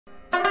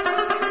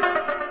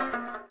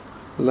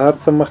له هر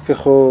څه مخکې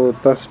خو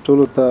تاسو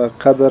ټولو ته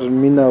قدر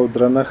مینه او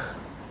درنښت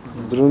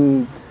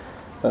دروند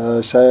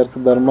شاعر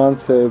درمان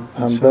صاحب،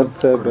 همدرد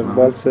صاحب،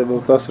 اقبال صاحب او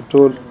تاسو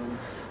ټول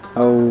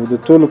او د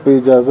ټولو په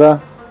اجازه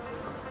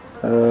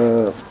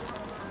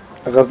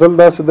غزل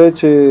داسې دی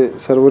چې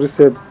سروري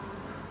صاحب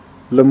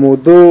له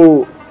مودو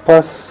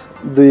پس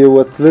د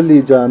یو تللي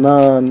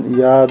جانان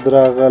یاد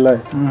راغلی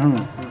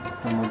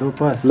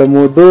له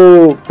مودو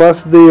پس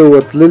د یو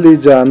تللي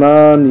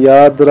جانان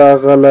یاد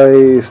راغلی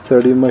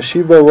ستړي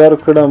مشي به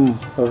ورکړم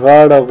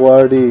غاړه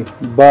غواړي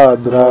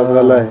باد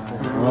راغلی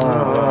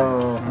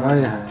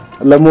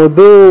له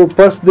مودو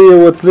پس د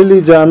یو تللي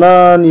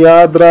جانان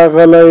یاد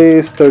راغلی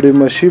ستړي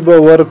مشي به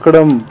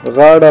ورکړم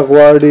غاړه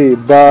غواړي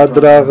باد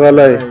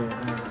راغلی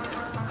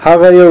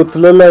هغه یو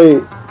تللی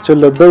چې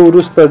له ده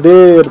وروسته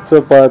ډېر څه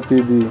پاتې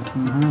دي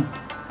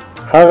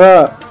هغه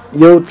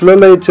یو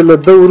تللی چې له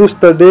ده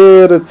وروسته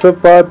ډېر څه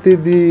پاتې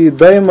دي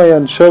دی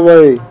مین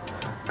شوی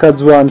که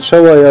ځوان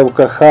شوی او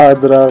که ښاد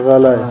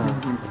راغلی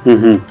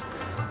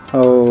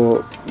او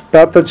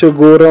تا ته چې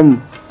ګورم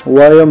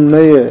وایم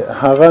نه یې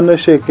هغه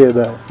نشي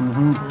کېدی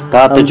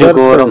تا ته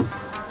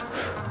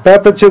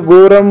چې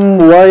ګورم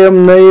وایم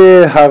نه یې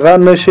هغه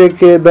نشي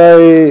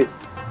کېدی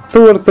ته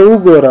ورته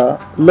وګوره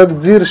لږ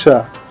ځیر شه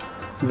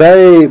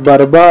دی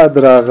برباد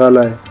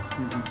راغلی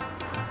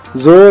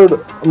زوړ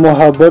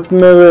محبت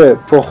مې وې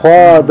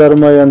پخوا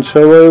درمین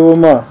شوی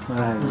ومه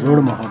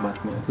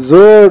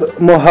زوړ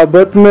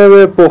محبت مې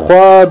وې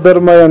پخوا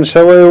درمین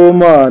شوی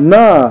ومه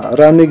نه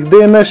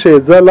رانږدې نه شې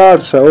ځه لاړ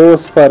شه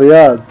اوس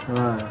فریاد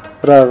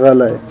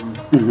راغلی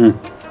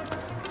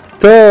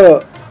ته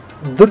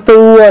ده ته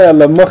ووایه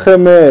له مخې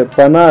مې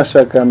پناه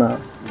شه که نه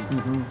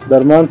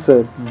درمان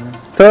صاحب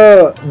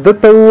ته ده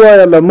ته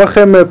ووایه له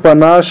مخې مې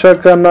پناه شه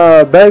که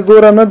نه دی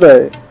ګوره نه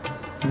دی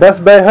بس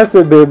دی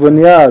هسې بې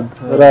بنیاد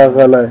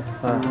راغلی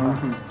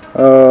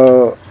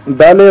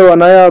دا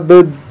لیونی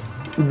عابد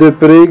د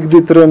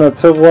پرېږدي ترېنه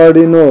څه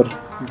غواړي نور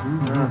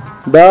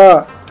دا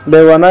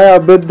لیونی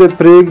عابد د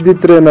پرېږدي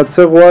ترېنه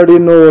څه غواړي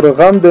نور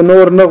غم د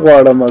نور نه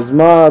غواړم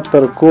زما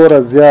تر کوره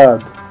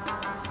زیات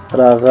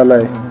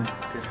راغلی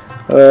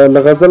له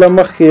غزله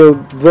مخکې یو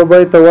دوه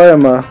بیته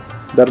وایم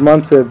درمان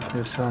صاحب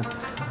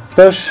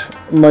تش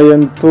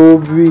مینتوب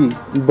وي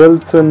بل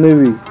څه نه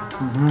وي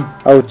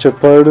او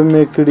چپړ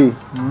مې کړي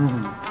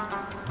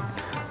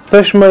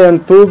تش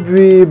مینتوب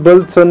وي بل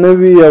څه نه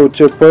وي او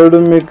چپړ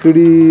مې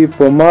کړي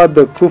په ما د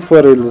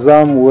کفر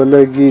الزام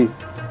ولګي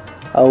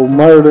او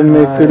مړ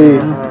مې کړي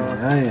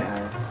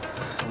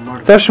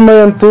تش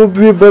مینتوب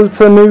وي بل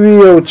څه نه وي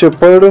او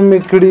چپړ مې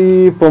کړي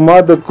په ما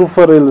د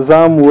کفر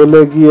الزام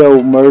ولګي او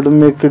مړ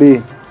مې کړي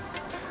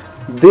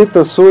دې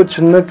ته سوچ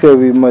نه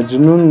کوي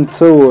مجنون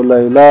څه و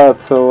لیلا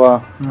څه وه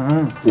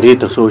دې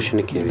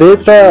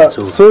ته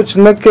سوچ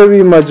نه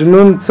کوي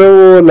مجنون څه و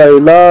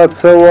لیلا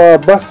څه وه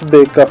بس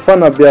بې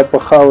کفنه بیا په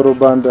خاورو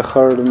باندې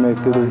خړ مې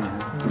کړي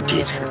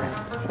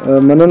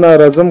مننه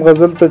راځم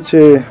غزل ته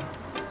چې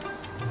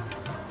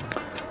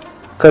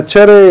که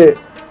چېرې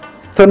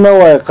ته نه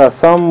وای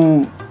قسم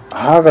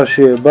هغه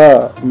شیبه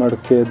مړ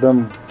کېدم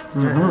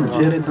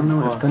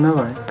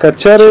که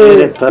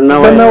چېرې ته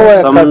نه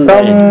وای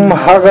قسم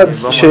هغه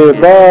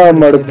شیبه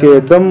مړ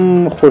کېدم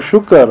خو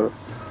شکر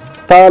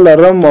تا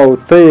لرم او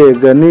ته یې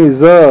ګنې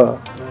زه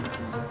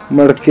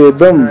مړ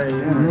کېدم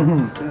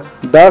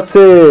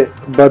داسې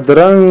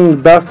بدرنګ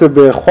داسې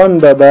بې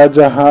خونده دا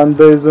جهان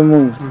دی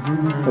زمونږ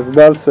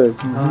اقبال صاحب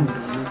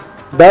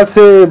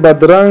داسې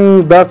بدرنګ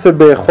داسې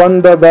بې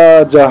خونده دا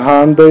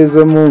جهان دی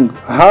زمونږ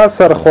ها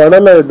سر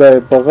خوړلی دی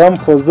په غم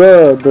خو زه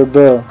د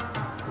ده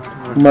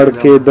مړ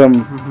کېدم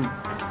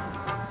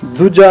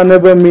دو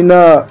جانبه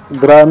مینه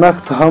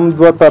ګرانښت هم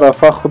دوه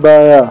طرفه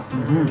خدایه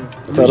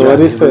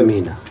سروري صاحب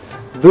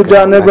دو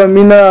جانبه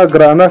مینه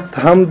ګرانښت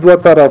هم دوه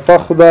طرفه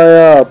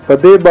خدایه په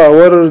دې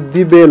باور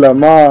دی بې له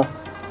ما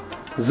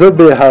زه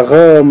بې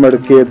هغه مړ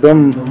کېدم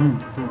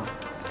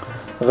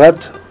غټ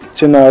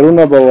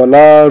چنارونه به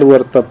ولاړ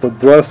ورته په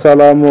دوه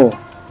سلامو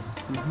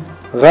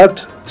غټ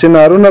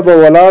چنارونه به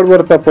ولاړ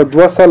ورته په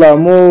دوه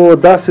سلامو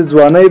داسې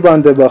ځوانۍ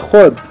باندې به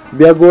خود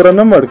بیا ګوره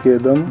نه مړ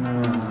کېدم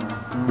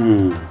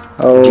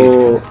او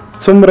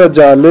څومره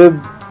جالب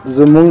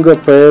زمونږ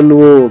پیل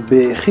و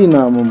بیخي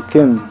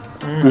ناممکن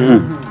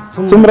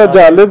څومره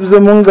جالب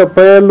زمونږ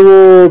پیل و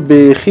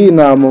بیخي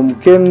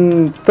ناممکن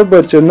ته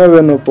به چې نه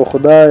وې نو په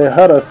خدای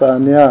هره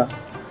ثانیه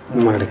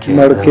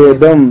مړ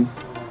کېدم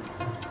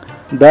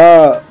دا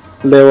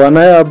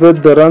لیونی عابد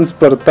د رنځ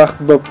پر تخت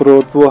به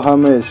پروت و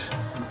همیش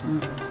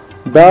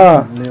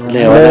دا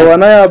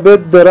لیونی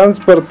عابد د رنځ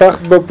پر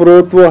تخت به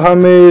پروت و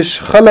همیش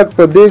خلک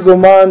په دې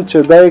ګمان چې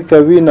دی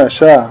کوي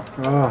نشه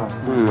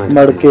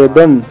مړ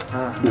کېدم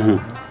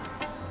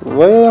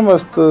وایم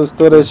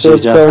ستوری صاحب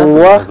ته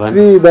وخت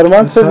وي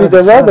درمان صاحب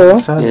اجازه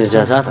ده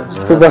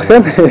که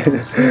بخښنې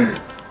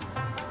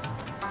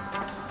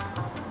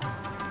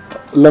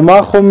له ما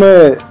خو مې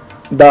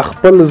دا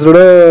خپل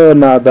زړه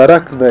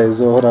نادرک دی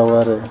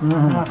زهرور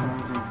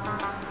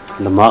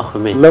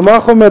لما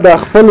خو مې د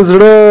خپل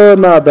زړه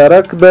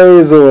نادرک دی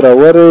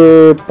زورورې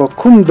په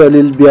کوم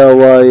دلیل بیا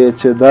وایې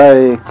چې دی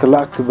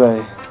کلک دی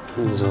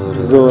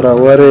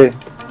زورورې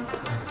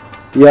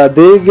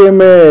یادېږي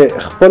مې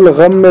خپل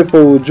غم مې په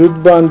وجود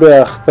باندې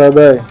اخته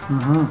دی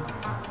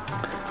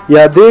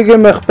یادېږي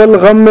مې خپل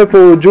غم مې په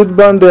وجود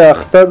باندې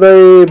اخته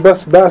دی بس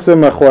داسې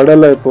مې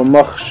خوړلی په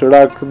مخ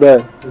شړک دی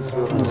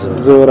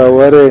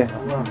زورورې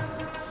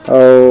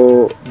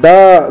او دا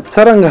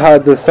څرنګه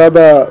حادثه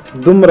ده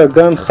دومره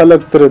ګڼ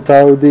خلک ترې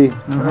تاودي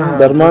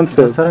درمان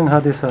صاحب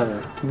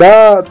دا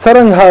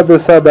څرنګه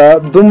حادثه ده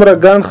دومره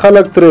ګڼ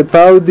خلک ترې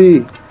تاودي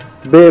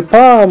بې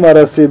پامه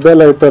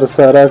رسېدلی تر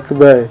سرک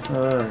دی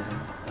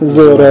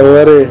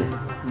زورورې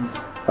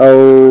او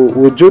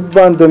وجود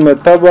باندې مې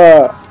تبه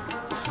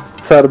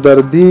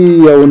سردردي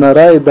یو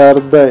نری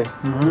درد دی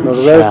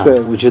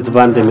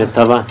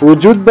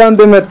وجود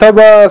باندې مې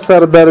تبه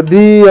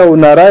سردردي یو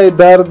نری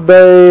درد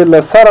دی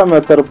له سره مې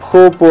تر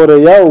پښو پورې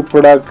یو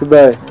پړک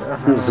دی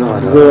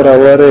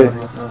زورورې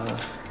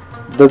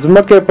د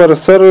ځمکې پر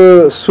سر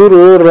سور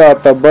اور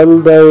راته بل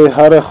دی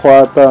هرې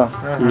خواته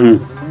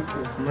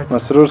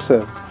مسرور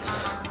صاحب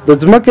د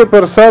ځمکې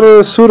پر سر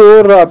سور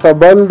اور راته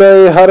بل دی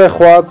هرې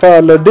خواته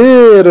له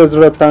ډېر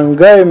زړه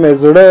تنګی مې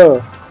زړه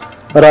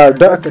را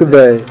ډک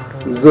دی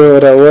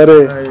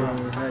زورورې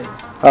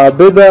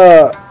عابده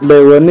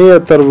لیونیه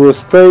تر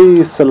وروستۍ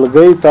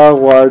سلګۍ تا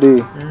غواړي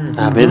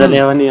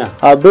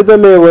عابده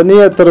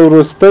لیونیه تر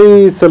وروستۍ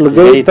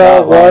سلګۍ تا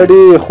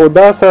غواړي خو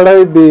دا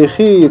سړی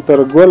بیخي تر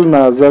ګل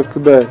نازک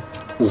دی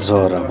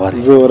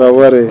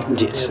زورورې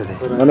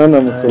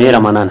ډېره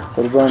مننه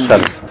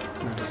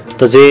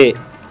ته ځې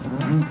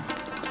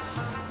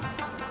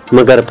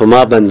مګر په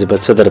ما باندې به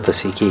څه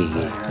درپسې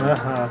کېږي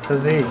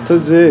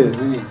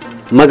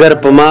مګر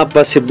په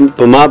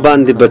ما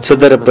باندې به څه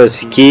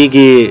درپسې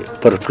کېږي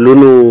پر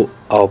پلونو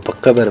او په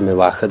قبر مې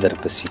واښه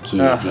درپسې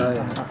کېږي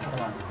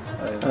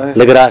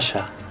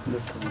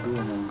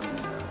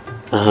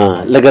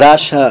لږ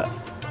راشه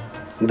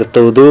د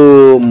تودو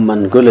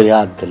منګلو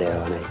یاد د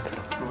لیونی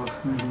کړم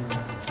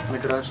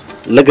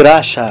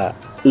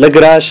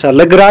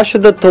لږ راشه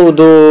د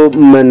تودو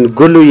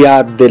منګلو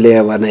یاد د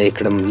لیونی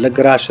کړم لږ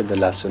راشه د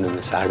لاسونو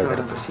مې ساړه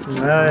درپسې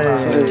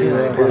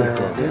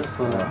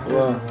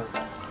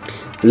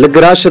لږ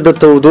راشه د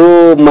تودو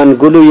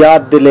منګلو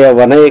یاد د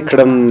لیونی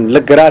کړم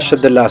لږ راشه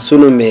د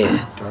لاسونو مې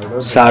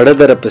ساړه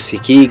درپسې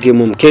کېږي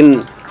ممکن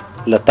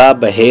له تا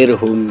به هیر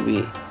هم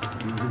وي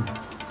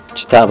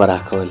چې تا به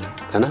راکول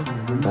که نه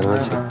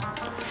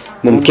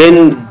ممکن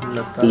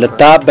له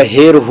تا به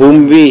هیر هم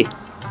وي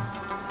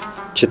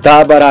چې تا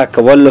به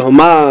راکول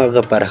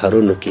هماغه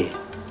پرهرونو کې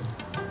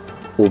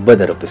اوبه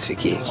درپسې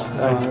کېږي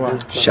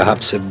شهاب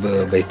صاحب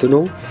بیتونو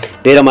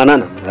ډېره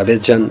مننه عابد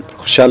جان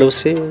خوشحاله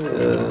اوسې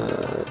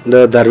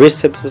له درویش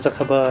صاحب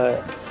څخه به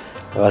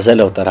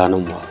غزل او ترانه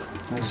مو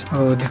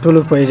او د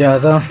ټولو په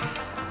اجازه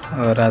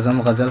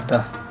راځم غزل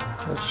ته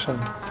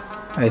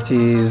چې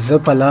زه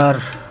په لار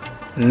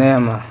نه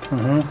یم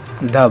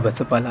دا به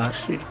څه په لار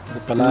شي زه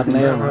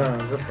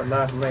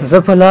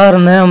په لار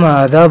نه یم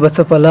دا به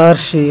څه په لار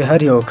شي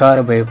هر یو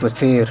کار به یې په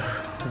څیر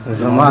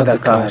زما د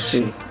کار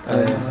شي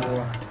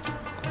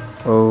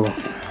او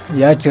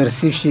یا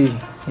چرسی شي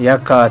یا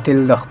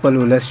قاتل د خپل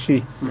ولس شي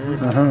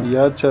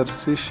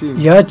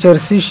یا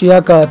چرسی شي یا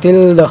قاتل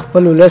د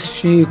خپل ولس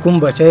شي کوم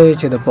بچی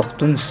چې د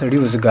پښتون سړي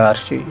وزګار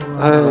شي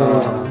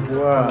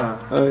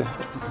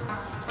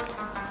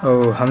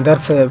او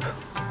همدرد صاحب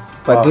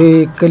په دې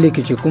کلي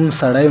کې چې کوم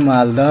سړی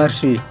مالدار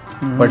شي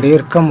په ډېر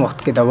کم وخت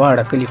کې د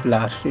واړه کلي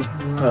پلار شي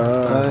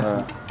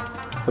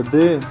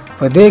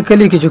په دې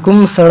کلي کې چې کوم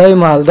سړی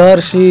مالدار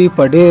شي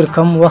په ډېر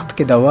کم وخت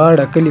کې د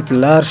واړه کلي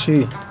پلار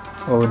شي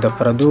او د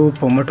پردو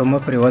په مټو مه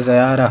پرېوځه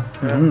یاره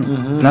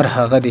نر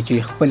هغه دی چې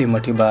خپلې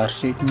مټې بار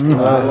شي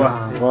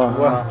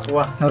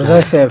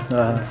نورزی صاحب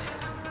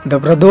د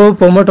پردو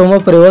په مټو مه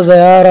پرېوځه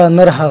یاره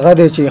نر هغه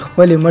دی چې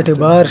خپلې مټې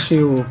بار شي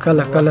او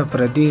کله کله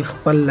پردي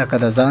خپل لکه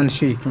د ځان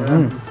شي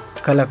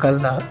کله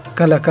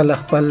کله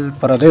خپل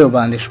پردیو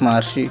باندې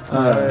شمار شي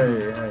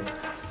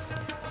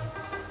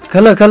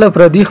کله کله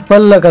پردي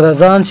خپل لکه د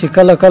ځان شي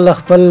کله کله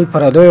خپل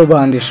پردیو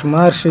باندې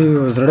شمار شي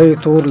او زړه یې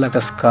تور لکه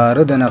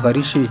سکاره د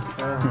نغري شي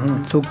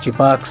څوک چې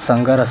پاک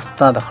سنګره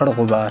ستا د خړ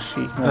غبار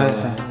شي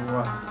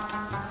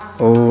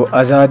او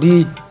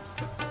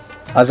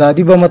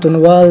ازادي به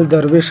متنوال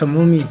درویش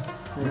مومي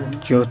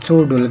چې یو څو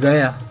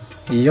ډولګیه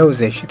یو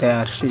ځای شي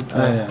تیار شي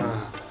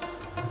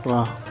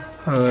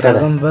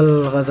راځم بل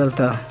غزل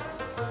ته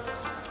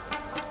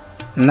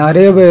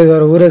نارې به یې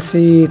در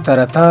ورسي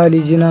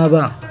ترتالي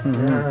جنابه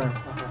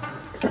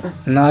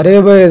نارې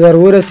به یې در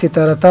ورسي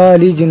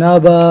ترتالي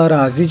جنابه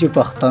راځي چې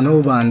پښتنو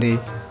باندې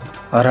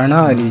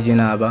رڼا علي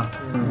جنابه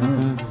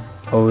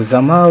او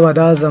زما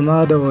ودا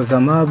زما د و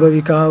زما به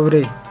وي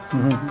کاورې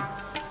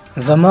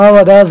زما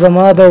ودا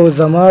زما د و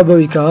زما به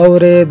وي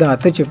کاورې دا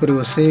ته چې پرې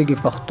اوسېږي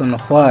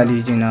پښتونخوا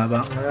علي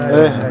جنابه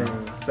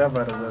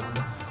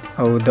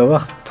او د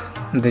وخت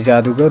د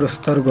جادوګرو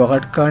سترګو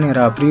غټ کاڼي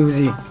را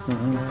پرېوځي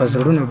په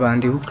زړونو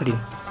باندې وکړي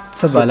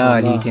څه بلا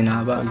علي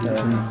جنابه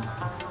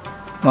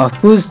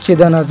محفوظ چې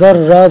د نظر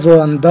راز و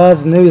انداز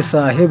نوی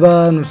صاحبه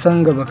نو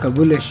څنګه به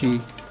قبوله شي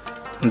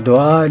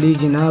دعا علی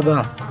جنابه.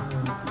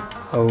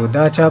 او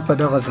دا چا په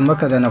دغه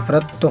ځمکه د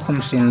نفرت تخم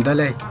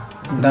شیندلی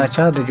دا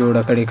چا د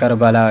جوړه کړې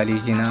کربلا علی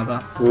جنابه.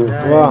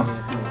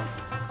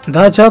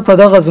 دا چا په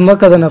دغه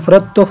ځمکه د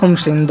نفرت تخم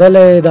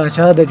شیندلی دا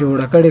چا د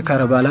جوړه کړې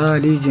کربلا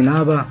علی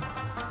جنابه.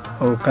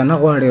 او که نه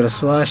غواړې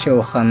رسوا شي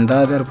او خندا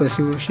در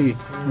پسې وشي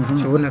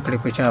چې ونه کړې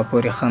په چا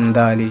پورې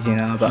خندا علی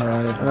جنابه.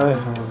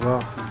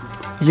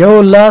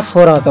 یو لاس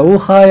خو راته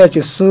وښایه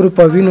چې سور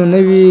په وینو نه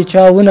وي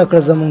چا ونه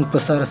کړه زمونږ په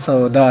سر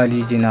سودا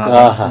علی جنابه.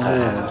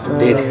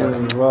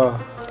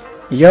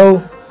 یو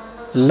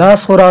لاس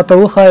خو راته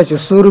وښایه چې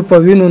سور په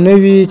وینو نه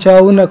وي چا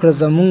ونه کړه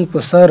زمونږ په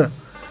سر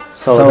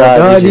سودا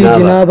علی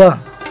جنابه.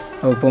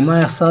 او په ما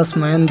احساس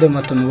مین د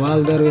متنوال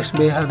درویش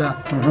بې حده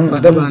په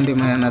ده باندې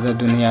مینه د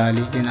دنیا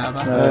علی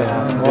جنابه.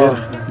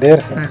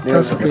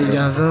 تاسو په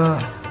اجازه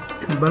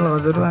بل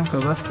غزل وایم که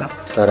بس ده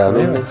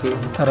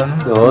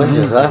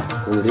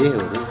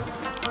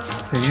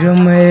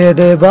ژمی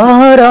د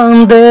باران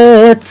دی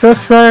څه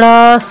سړه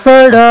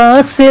سړه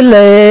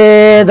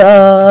سیلی ده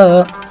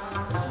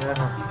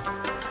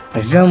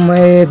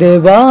ژمی د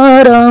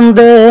باران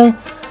دی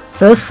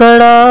څه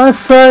سړه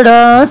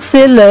سړه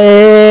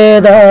سیلی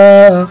ده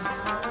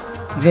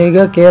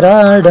غېږه کې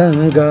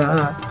راډنګه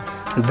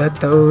د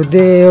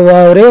تودې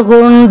واورې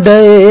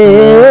غونډۍ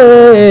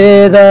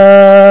ده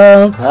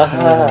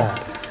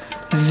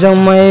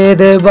ژمی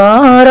د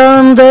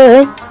باران دی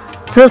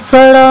څه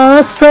سړه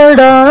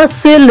سړه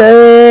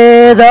سیلی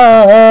ده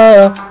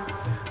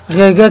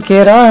غېږه کې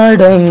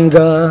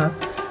راډنګه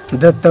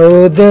د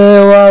تودې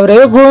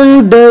واورې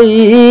غونډۍ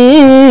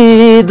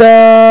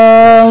ده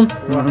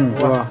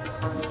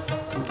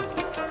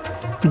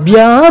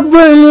بیا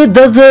به مې د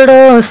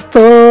زړه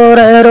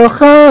ستوری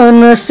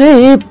روښانه شي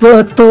په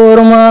تور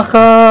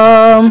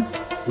ماښام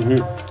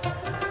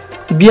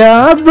بیا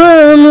به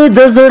مې د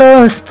زړه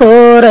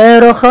ستوری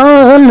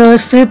روښانه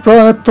شي په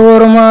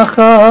تور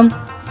ماښام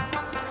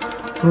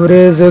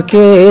وریځو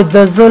کې د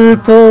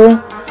زلفو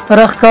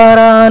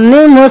راښکاره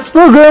نیمه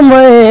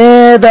سپوږمۍ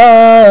ده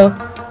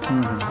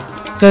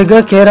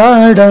غېږه کې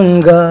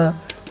راډنګه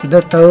د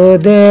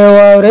تودې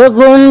واورې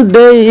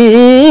غونډۍ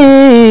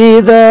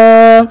ده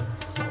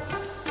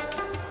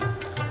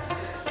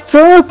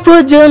څه په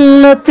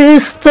جنتي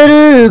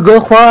سترګو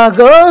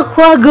خواږه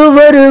خواږه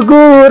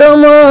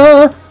ورګورمه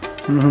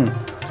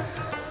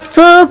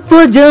څه په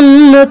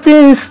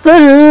جنتي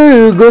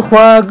سترګو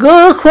خواږه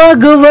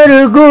خواږه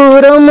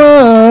ورګورمه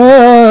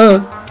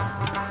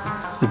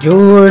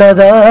جوړه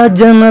ده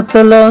جنت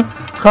له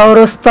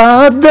خاورو ستا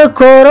د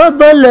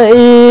کوربه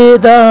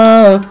ده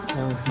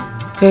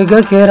غېږه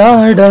کې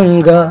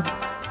راډنګه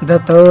د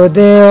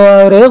تودې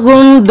واورې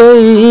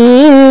غونډۍ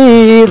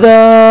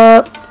ده.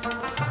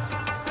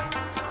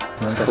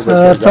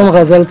 ارڅم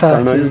غزل ته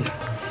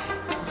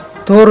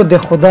تور د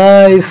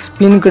خدای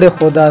سپین کړي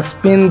خدا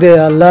سپین دی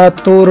الله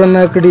تور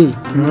نه کړي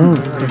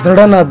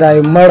زړه نه دی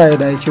مړی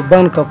دی چې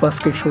بند کپس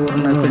کې شور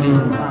نه کړي.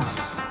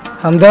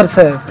 همدرد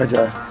صاحب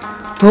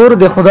تور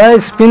د خدای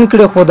سپین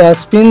کړي خدا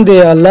سپین دی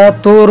الله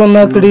تور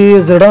نه کړي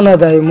زړه نه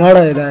دی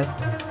مړی دی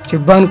چې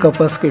بند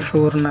کپس کې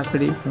شور نه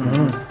کړي.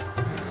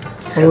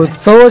 او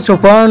څو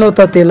چوپانو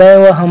ته تیلی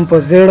وهم په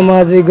زیړ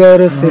مازدیګر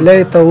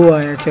سیلی ته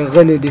ووایه چې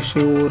غلی دې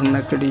شعور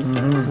نه کړي.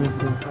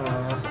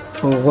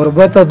 او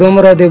غربته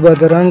دومره دې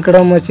بدرنګ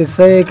کړمه چې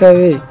څه یې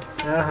کوې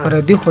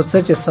پردي خو څه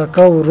چې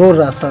سکه ورور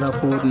را سره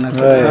پور نه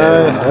کړي.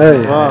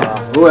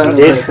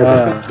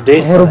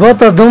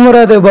 غربته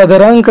دومره دې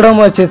بدرنګ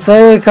کړمه چې څه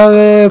یې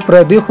کوې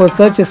پردي خو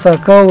څه چې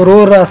سکه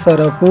ورور را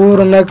سره پور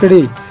نه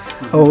کړي.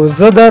 او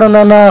زه در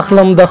نه نه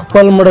اخلم د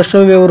خپل مړه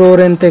شوي ورور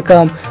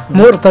انتقام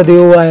مور ته دې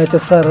ووایه چې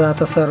سر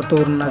راته سر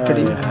تور نه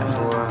کړي.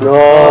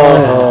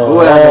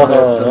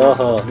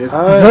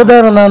 زه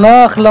در نه نه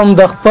اخلم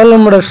د خپل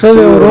مړه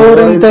شوي ورور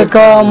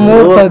انتقام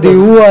مور ته دې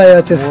ووایه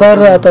چې سر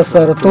راته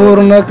سر تور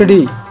نه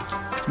کړي.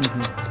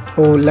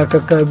 او لکه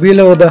قابیل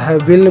او د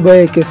حابیل به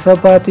یې کیسه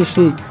پاتې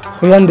شي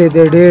خویندې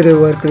دې ډېرې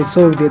ورکړي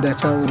څوک دې د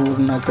چا ورور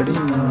نه کړي.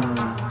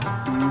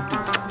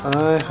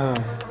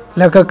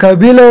 لکه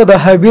قابیل او د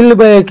حابیل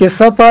به یې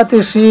کیسه پاتې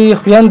شي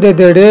خویندې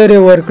دې ډېرې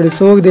ورکړي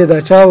څوک دې د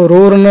چا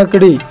ورور نه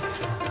کړي.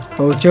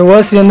 او چې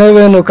وس یې نه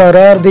وي نو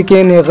قرار دې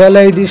کښېنې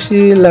غلی دې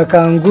شي لکه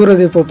انګور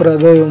دې په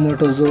پردیو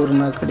مټو زور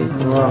نه کړي.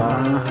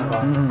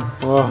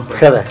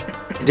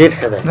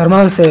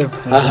 درمان صاحب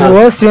چې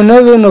وس یې نه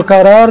وي نو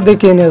قرار دې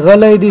کښېنې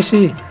غلی دې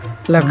شي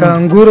لکه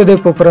انګور دې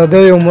په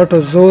پردیو مټو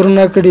زور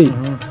نه کړي.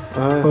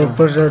 او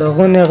په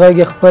ژړغونې غږ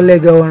یې خپلې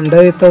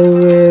ګاونډۍ ته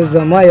ووې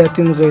زما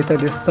یتیم زوی ته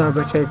دې ستا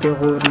بچی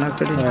پیغور نه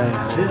کړي.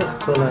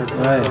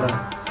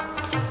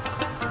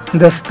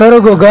 د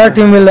سترګو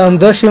ګاټې مې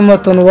لمده شي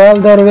متنوال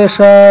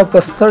درویشه په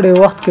ستړي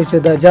وخت کې چې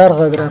د جار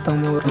غږ راته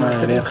مور نه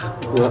کړي.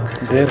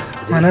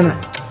 مننه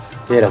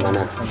ډېره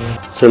مننه.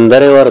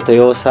 سندرې ورته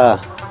یوسه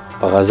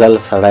په غزل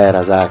سړی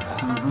رضا که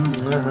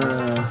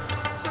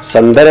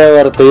سندرې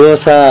ورته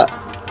یوسه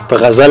په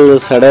غزل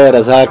سړی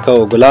رضا که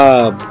او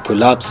ګلاب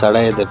ګلاب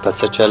سړی د په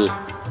څه چل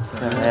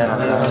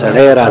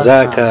سړی رضا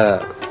که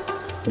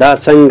دا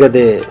څنګه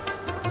دی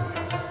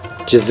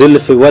چې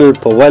زلفې ول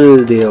په ول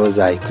دی یو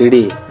ځای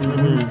کړي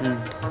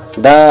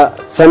دا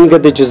څنګه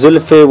دی چې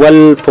زلفې ول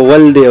په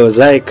ول دی یو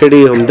ځای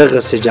کړي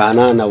همدغسې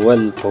جانانه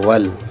ول په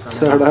ول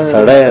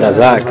سړی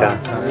رضا کا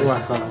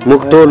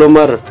موږ ټول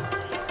عمر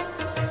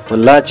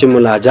والله چې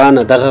ملا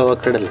جانه دغه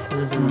وکړل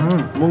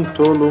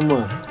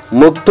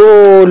موږ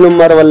ټول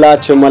عمر والله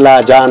چې ملا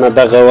جانه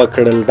دغه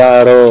وکړل دا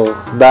روغ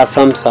دا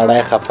سم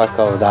سړی خفه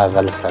کو دا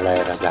غل سړی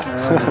رضا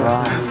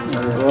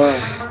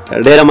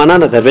ډېره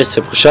مننه درویش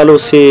صاحب خوشحاله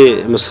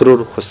اوسې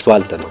مسرور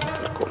خوستوال ته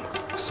نوتر کوم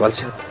خوستوال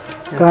صاحب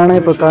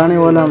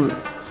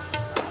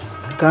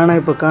کاڼی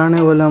په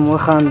کاڼی ولم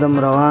وخاندم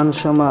روان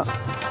شمه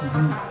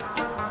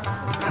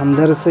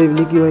همدرد صاحب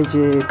لیکي وایي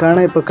چې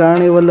کاڼی په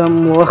کاڼی ولم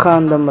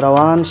وخاندم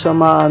روان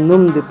شمه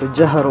نوم دې په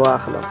جهر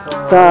واخلم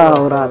تا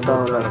او راته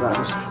او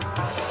رضان شم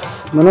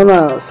مننه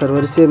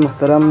سروري صاحب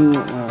محترم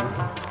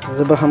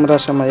زه به هم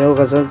راشم یو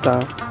غزل ته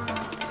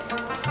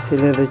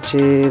هیله ده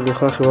چې د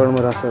خوښې وړ مو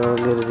راسره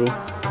وګرځي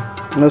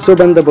نو څو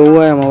بنده به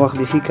ووایم وخت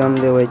بیخي کم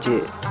دی وایي چې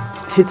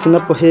هېڅ نه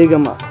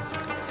پوهېږم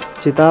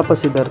چې تا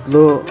پسې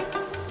درتلو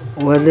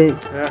ولې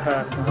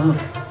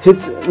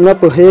هېڅ نه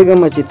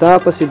پوهېږم چې تا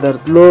پسې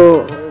درتلو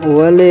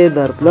ولې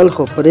درتلل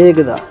خو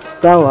پرېږده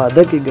ستا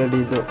واده کې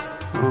ګډېدو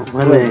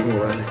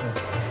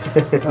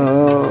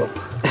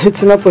هېڅ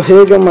نه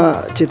پوهېږم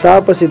چې تا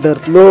پسې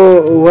درتلو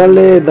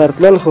ولې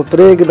درتلل خو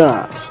پرېږده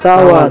ستا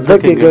واده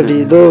کې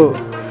ګډېدو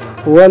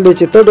ولې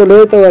چې ته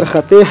ډولۍ ته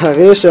ورختې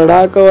هغې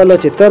شړا کوله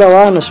چې ته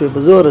روانه شوې په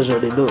زوره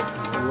ژړېدو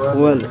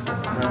ولې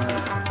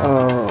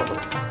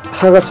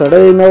هغه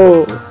سړی نه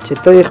و چې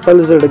ته یې خپل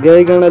زړګی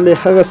ګڼلې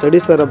هغه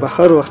سړي سره به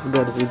هر وخت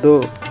ګرځېدو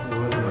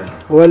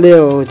ولې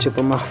او چې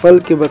په محفل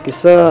کې به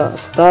کیسه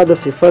ستا د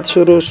صفت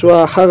شروع شوه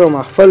هغه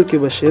محفل کې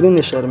به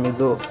شیرینې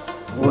شرمېدو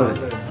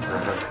ولې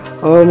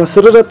او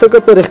مسروره ته که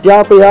په رښتیا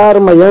په یار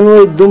مین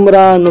وی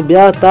دومره نو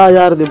بیا تا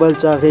یار د بل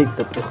چا غېږ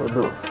ته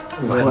پرېښودو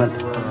ولې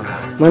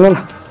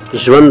مننه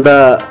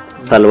ژونده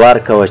تلوار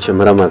کوه چې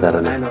مرمه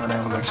درنه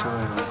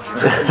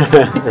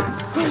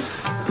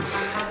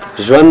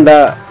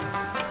ژونده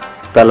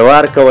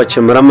تلوار کوه چې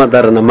مرمه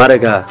درنه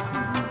مرګه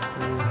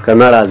که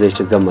نه راځې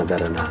چې ځمه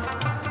درنه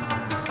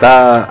تا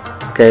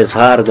که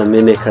اظهار د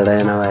مینې کړی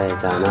نه وای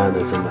جانانه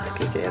زه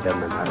مخکې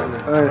کېدمه درنه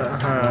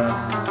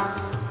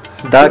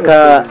دا که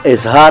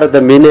اظهار د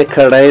مینې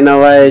کړی نه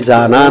وای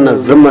جانانه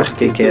زه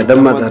مخکې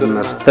کېدمه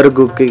درنه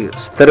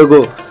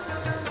سترګو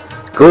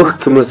کوښ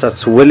کې مو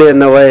څڅولې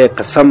نه وای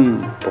قسم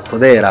په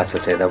خدای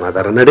راڅڅېدمه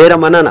درنه ډېره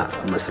مننه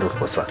مسرور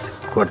خوستوال صاحب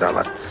کور د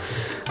آباد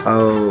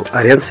او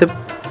اریان صاحب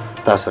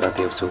تاسو راته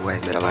یو څه ووایئ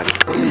مهرباني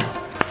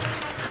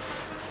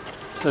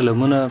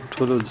سلامونه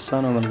ټولو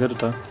دوستانو او ملګرو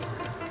ته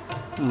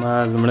ما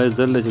لومړی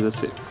ځل دی چې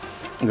داسې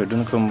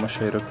ګډون کوم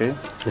مشاعرو کې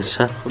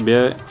خو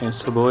بیا یو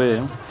څه به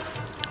ووایم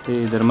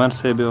درمان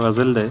صاحب یو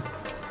غزل دی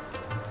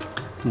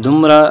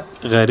دومره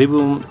غریب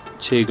وم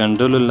چې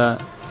ګنډلو له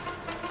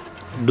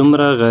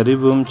دومره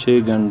غریب وم چې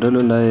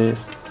ګنډلو له یې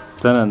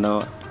ستنه نه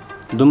وه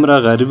دومره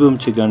غریب وم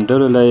چې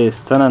ګنډلو له یې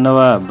ستنه نه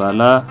وه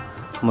بالا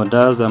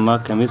مودا زما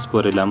کمیس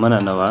پورې لمنه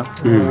نه وه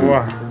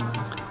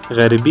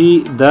غریبي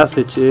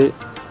داسې چې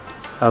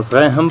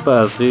ازغی هم په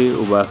ازغي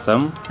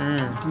وباسم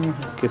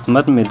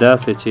قسمت مې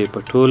داسې چې په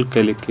ټول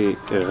کلي کې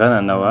غنه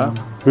نه وه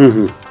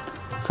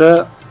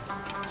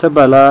څه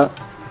بلا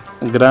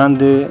ګران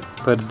دی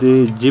پر دې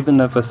جیب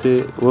نه پسې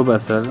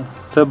وباسل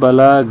څه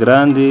بلا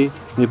ګران دی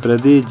پر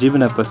دې جیب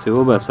نه پسې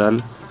وباسل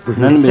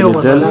نن مې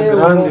لیدل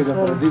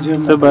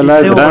څه بلا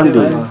ګران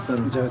دی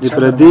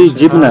پر دې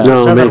جیب نه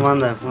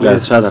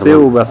پسې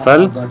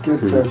وباسل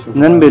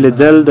نن مې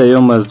لیدل د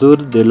یو مزدور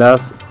د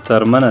لاس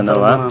څرمنه نه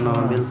وه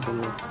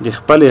د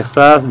خپل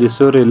احساس د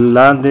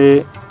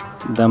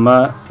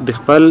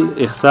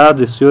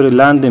سیوري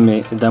لاندې مې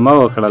دمه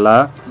وکړله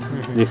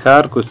د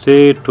ښار کوڅې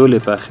ټولې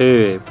پخې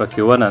وې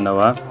پکې ونه نه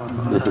وه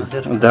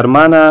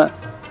درمانه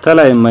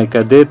تلی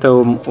میکدې ته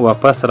وم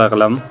واپس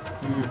راغلم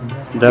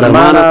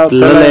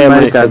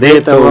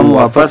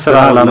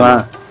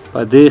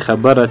په دې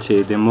خبره چې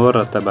د مور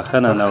راته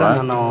بښنه نه وه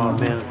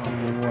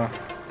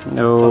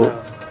او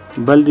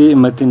بل دې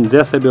متین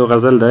ضیا صاحب یو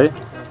غزل دی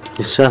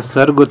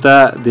سترګو ته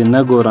دې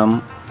نه ګورم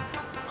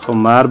خو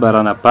مار به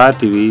رانه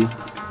پاتې وي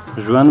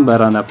ژوند به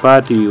رانه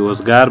پاتې وي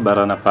اوزګار به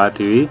رانه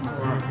پاتې وي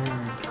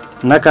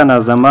نه کنه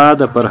زما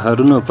د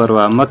پرهرونو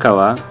پروا مه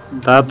کوه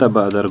تا ته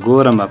به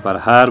درګورمه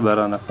پرهار به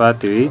رانه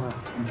پاتې وي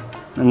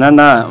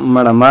نه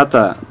مړه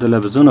ماته د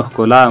لفظونو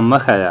ښکلا مه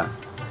ښیه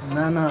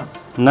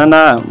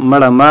نه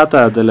مړه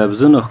ماته د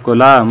لفظونو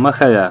ښکلا مه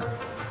ښیه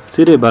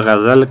څیرې به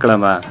غزل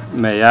کړمه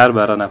معیار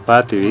به رانه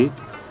پاتې وي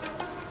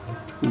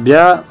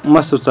بیا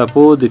مستو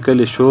څپو د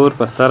کلي شور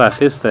په سر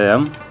اخیستی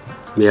یم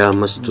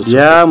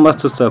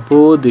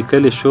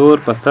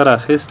په سر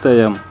اخیستی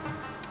یم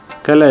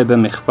کلی به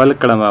مې خپل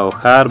کړم او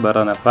ښار به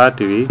رانه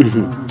پاتې وي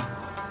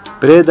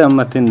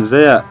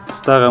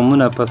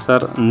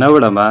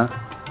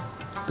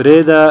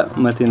پرېږده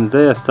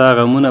متینزیه ستا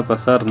غمونه په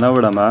سر نه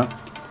وړمه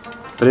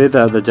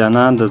پرېږده د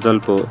جانان د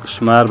زلفو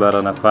شمار به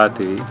رانه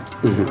پاتې وي.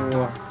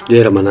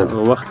 ډېره مننه.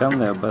 وخت کم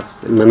دی بس.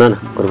 مننه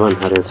قربان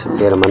هارون صاحب،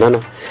 ډېره مننه.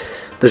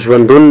 د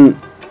ژوندون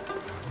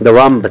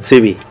دوام به څه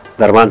وي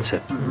درمان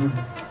صاحب؟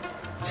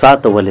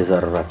 ساته ولې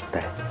ضرورت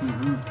دی؟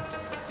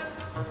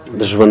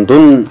 د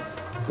ژوندون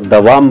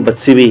دوام به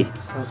څه وي؟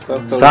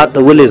 ساته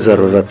ولې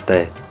ضرورت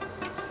دی؟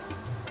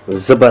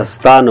 زه به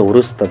ستا نه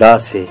وروسته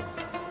داسې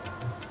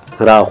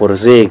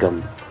راغورځېږم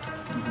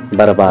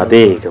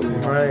بربادېږم.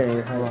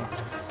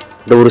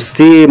 د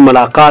وروستي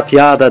ملاقات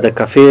یاده د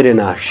کفیر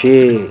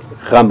ناشې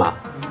غمه،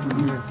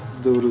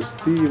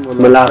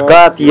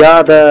 ملاقات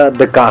یاده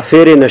د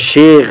کافر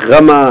نشې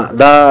غمه،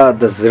 دا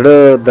د زړه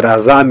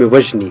درازا مې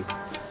وژني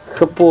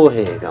ښه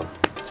پوهېږم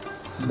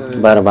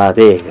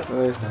بربادېږم.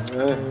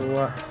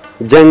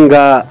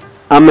 جنګه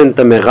امن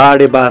ته مې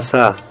غاړې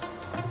باسه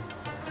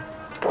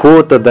پښو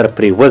ته در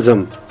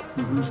پرېوځم،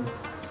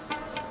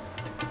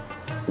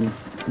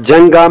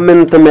 جنګ امن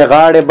ته مې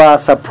غاړې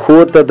باسه پښو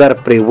ته در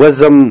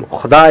پرېوځم.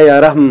 خدایه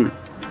رحم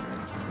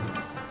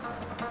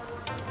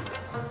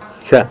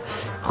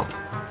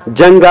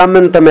جنګ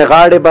امن ته مې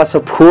غاړې باسه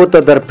پښو ته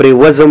در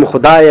پرېوځم.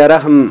 خدایه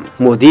رحم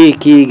مودې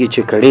کېږي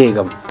چې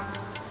کړېږم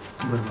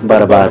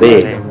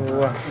بربادېږم.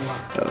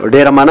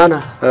 ډېره مننه.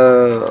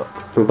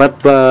 نوبت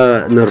به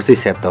نورسي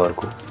صاحب ته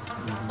ورکړو.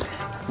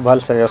 بال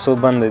صاحب یو څو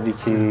بنده دي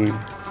چې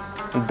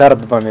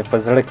درد به مې په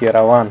زړه کې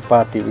روان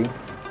پاتې وي،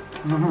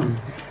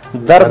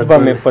 درد به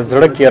مې په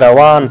زړه کې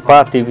روان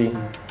پاتې وي،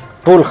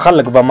 ټول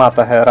خلک به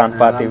ماته حیران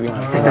پاتې وي.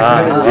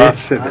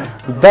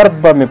 درد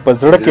به مې په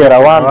زړه کې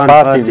روان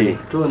پاتې وي،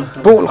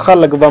 ټول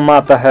خلک به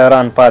ماته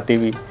حیران پاتې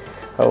وي.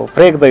 او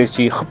پرېږدئ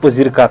چې ښه په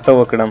ځیر کاته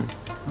وکړم،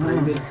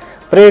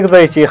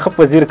 پرېږدئ چې ښه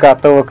په ځیر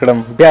کاته وکړم،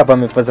 بیا به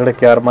مې په زړه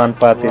کې ارمان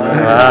پاتې وي.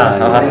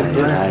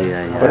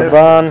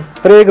 قربان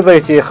پرېږدئ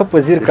چې ښه په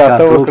ځیر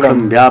کاته وکړم،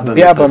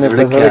 بیا به مې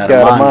په زړه کې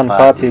ارمان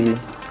پاتې وي.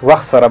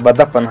 وخت سره به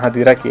دفن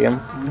هدیره کې یم،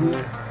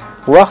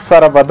 وخت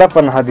سره به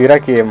دفن هدیره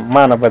کې یم،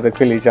 ما نه به د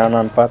کلي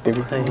جانان پاتې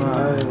وي.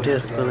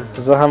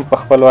 زه هم په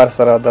خپل وار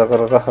سره د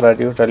غرغښت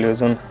راډیو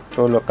ټلویزیون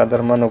ټولو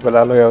قدرمنو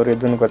ګلالیو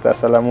اورېدونکو ته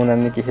سلامونه،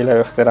 نیکې هیلې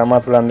او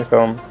احترامات وړاندې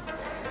کوم.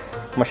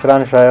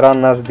 مشران شاعران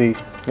ناست دي،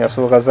 یا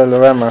څو غزل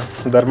ویمه.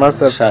 درمن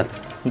صاحب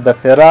د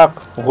فراق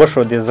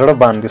غوښو د زړه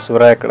باندې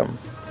سوری کړم،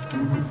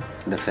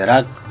 د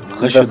فراق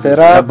غوښو د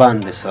زړه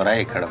باندې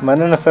سوری کړم.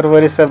 مننه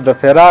سروري صاحب. د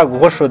فراق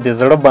غوښو د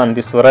زړه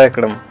باندې سوری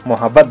کړم،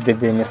 محبت د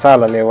بې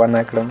مثاله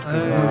لیونی کړم.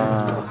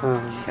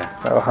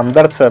 او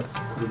همدرد صاحب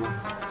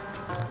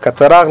که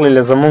ته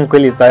راغلې زمونږ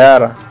کلي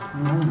تیاره،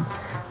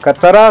 که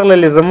ته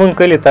راغلې زمونږ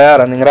کلي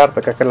تیاره، ننګرهار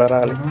ته که کله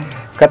راغلې،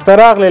 که ته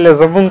راغلې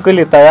زمونږ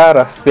کلي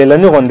تیاره،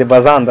 سپېلني غوندې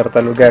بزان درته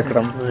لوګی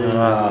کړم.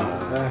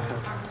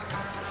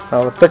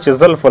 او ته چې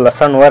زلفو له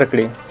څنډ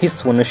ورکړې هېڅ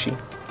ونه شي،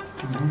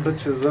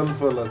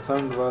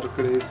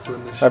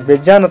 بې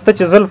جانه ته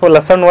چې زلفو له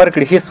څنډ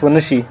ورکړې هېڅ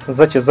ونه شي،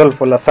 زه چې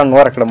زلفو له څنډ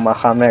ورکړم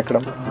ماښامی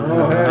کړم.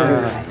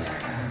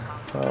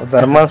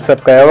 درمان صاحب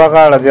که یوه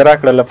غاړه دې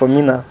راکړله په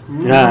مینه،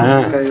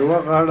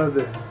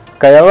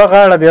 که یوه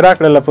غاړه دې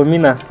راکړله په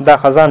مینه، دا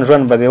خزان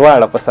ژوند به دې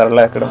واړه په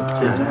سرلی کړم.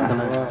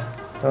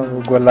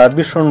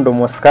 ګلابي شونډو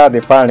مسکا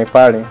دې پاڼې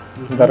پاڼې،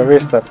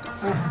 درویش صاحب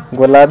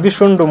ګلابي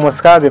شونډو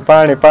مسکا دې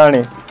پاڼې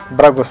پاڼې،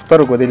 برګو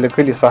سترګو دې له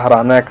کلي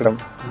صحرانی کړم.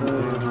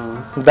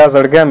 دا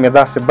زړګی مې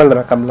داسې بل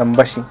رقم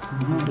لمبه شي،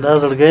 دا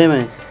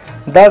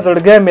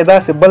زړګی مې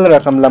داسې بل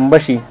رقم لمبه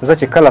شي، زه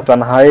چې کله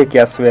تنهایۍ کې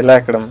اسویلی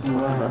کړم.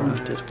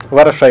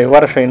 ورشئ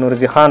ورشئ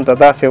نورزي خان ته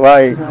داسې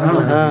وایي،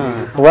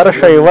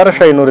 ورشئ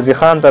ورشئ نورزي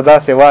خان ته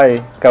داسې وایي،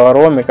 که ور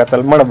ومې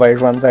کتل مړ به یې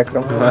ژوندی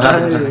کړم.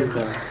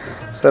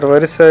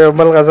 سروري صاحب یو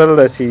بل غزل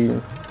ده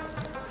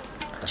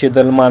چې د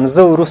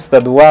لمانځه وروسته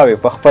دعاوې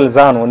په خپل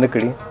ځان ونه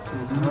کړي،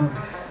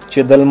 چې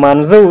د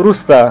لمانځه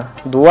وروسته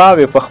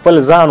دعاوې په خپل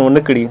ځان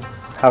ونه کړي،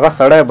 هغه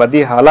سړی به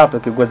دې حالاتو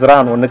کې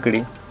ګزران ونه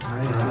کړي.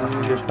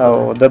 او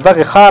د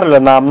دغې ښار له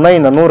نامنۍ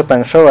نه نور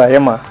تنګ شوی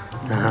یمه،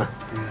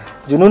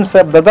 جنون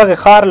صاحب د دغې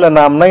ښار له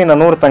نامنۍ نه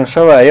نور تنګ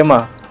شوی یمه،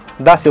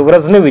 داسې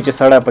ورځ نه وي چې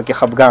سړی پکې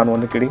خفګان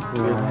ونه کړي.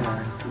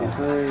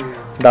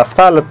 دا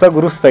ستا له تګ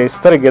وروسته یې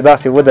سترګې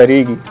داسې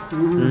ودرېږي،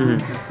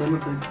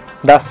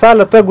 دا ستا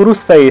له تګ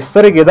وروسته یې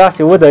سترګې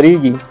داسې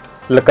ودرېږي،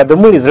 لکه د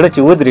مړي زړه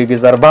چې ودرېږي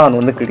ضربان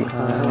ونه کړي.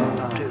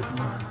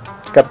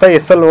 که ته یې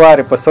سل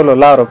وارې په سلو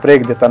لارو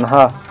پرېږدې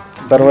تنها،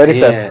 سروري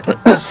صاحب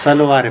سل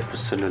وارې په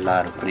سلو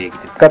لارو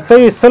پرېږدې، که ته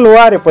یې سل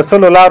وارې په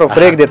سلو لارو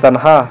پرېږدې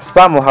تنها،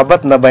 ستا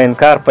محبت نه به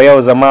انکار په یو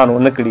زمان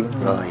ونه کړي.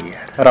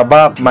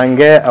 رباب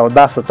منګی او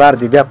دا ستار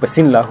دې بیا په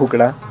سین لاهو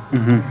کړه،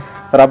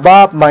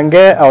 رباب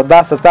منګی او دا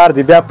ستار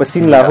دې بیا په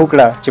سین لاهو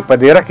کړه، چې په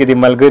دیره کې دې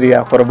ملګري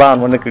یا قربان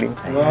ونه کړي.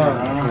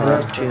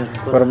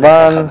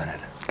 قربان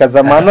که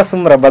زمانه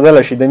څومره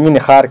بدله شي د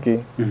مینې ښار کې،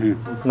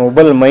 نو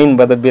بل مین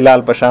به د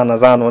بلال په شان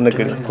ځان ونه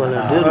کړي.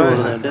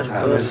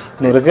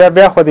 نورزیا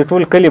بیا خو دې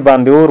ټول کلي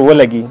باندې اور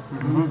ولګي،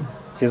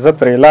 چې زه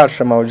ترې لاړ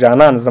شم او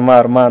جانان زما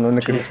ارمان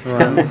ونه کړي.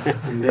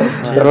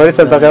 سروري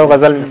صاحب دغه یو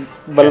غزل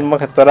بل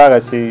مخې ته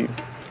راغی چې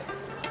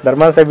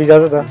درمان صاحب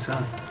اجازه ده.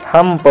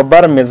 هم په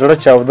بر مې زړه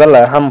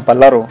چاودلی هم په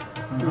لرو،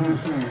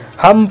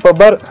 هم په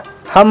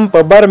هم په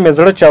بر مې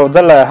زړه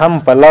چاودله هم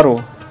په لرو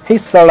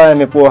هیڅ سړی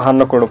مې پوهه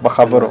نه کړو په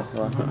خبرو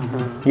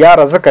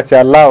یاره ځکه چې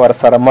الله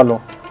ورسره ملو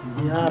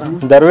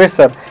درویش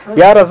صاحب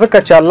یاره ځکه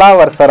چې الله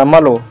ورسره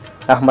ملو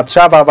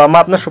احمدشاه بابا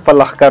مات نه شو په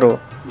لښکرو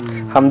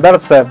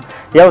همدرد صاحب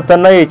یو ته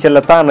نه یې چې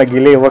له تا نه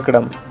ګیلې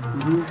وکړم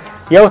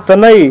یو ته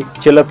نه یې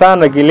چې له تا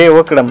نه ګیلې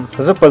وکړم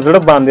زه په زړه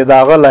باندې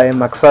داغلی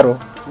یم اکثرو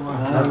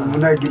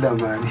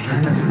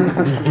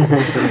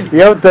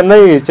یو ته نه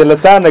یې چې له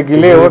تا نه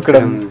ګیلې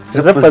وکړم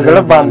زه په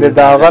زړه باندې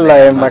داغلی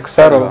یم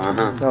اکثرو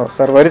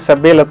سروري صاحب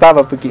بې له تا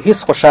به پکې هېڅ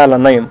خوشحاله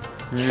نه یم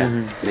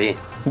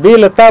بې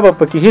له تا به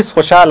پکې هېڅ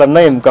خوشحاله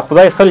نه یم که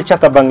خدای سل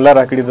چته بنګله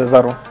راکړي د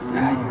زرو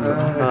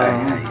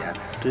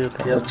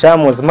چا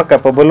مو ځمکه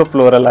په بلو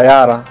پلورله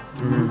یاره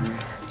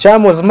چا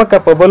مو ځمکه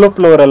په بلو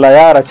پلورله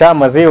یاره چا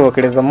مزې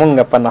وکړې زمونږ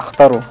په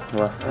نخترو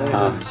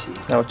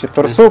او چې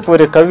تر څو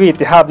پورې قوي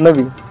اتحاد نه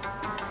وي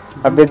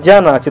عبید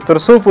جانه چې تر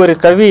څو پورې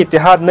قوي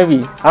اتحاد نه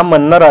وي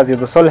امن نه راځي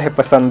د صلح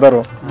په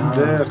سندرو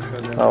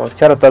او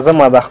چېرته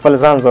ځمه د خپل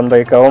ځان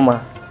زندی کومه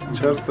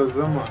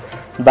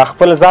د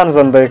خپل ځان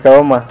زندی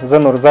کومه زه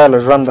نور ځای له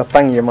ژونده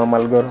تنګ یم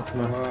ملګرو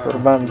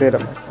قربان ډېره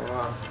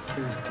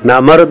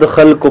نامرد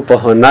خلکو په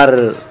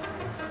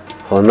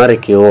هنر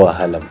کې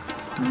ووهلم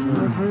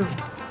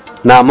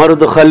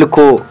نامرد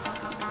خلکو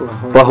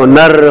په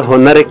هنر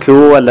کې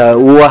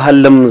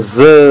ووهلم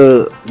زه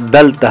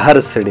دلته هر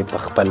سړي په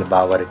خپل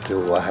باور کې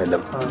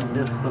ووهلم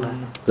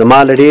زما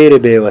له ډېرې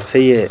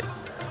بېوسۍ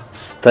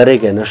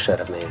سترګې نه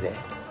شرمېدې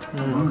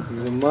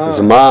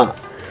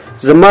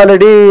زما له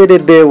ډېرې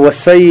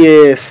بېوسۍ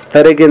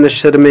سترګې نه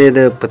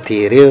شرمېده په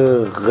تېرې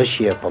غش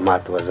یې په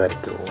مات وزر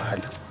کې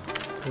ووهلم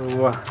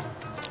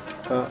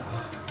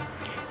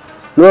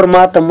نور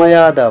ماته مه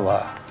یادوه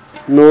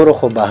نور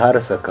خو بهر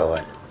څه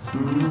کول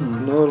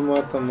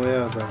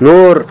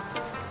نور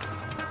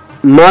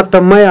ماته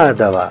مه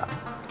یادوه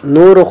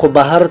نور خو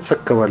بهر څه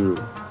کول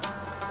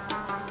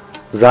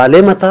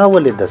ظالمه تا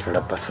ولې د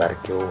زړه په سر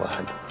کې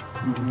ووهلم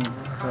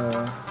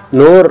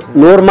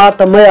نور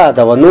ماته مه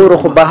یادوه نور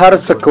خو بهر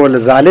څه کول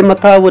ظالمه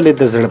تا ولې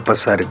د زړه په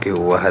سر کې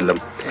ووهلم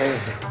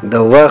د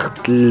وخت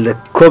له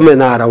کومې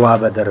ناروا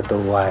به درته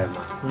ووایم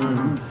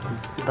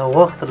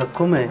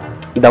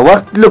د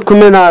وخت له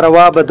کومې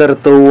ناروا به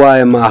درته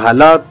ووایم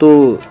حالاتو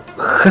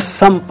ښه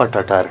سم په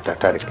ټټر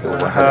کې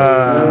ووهلم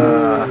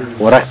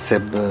غرغښت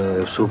صاحب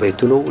څو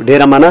بیتونو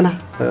ډېره مننه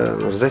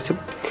ورځی صاحب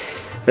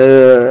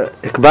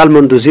اقبال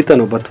مندوزي ته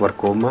نوبت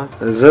ورکوم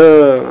زه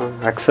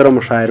اکثره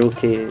مشاعرو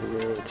کې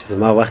چې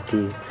زما وخت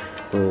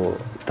نو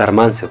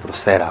درمان صاحب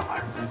روسۍ راوړ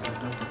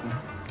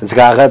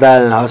ځکه هغه دا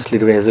اصلي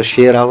روی زه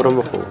شعر اورم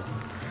خو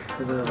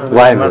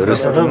وایم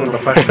وروسته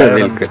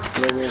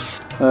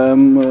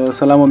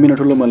سلام او مینه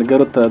ټولو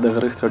ملګرو ته د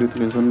غرغښت راډیو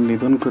ټلویزیون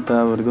لیدونکو ته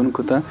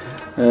اوریدونکو ته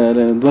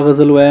دوه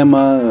غزل وایم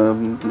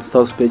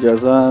ستاسو په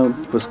اجازه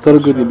په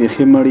سترګو دې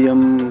بیخي مړ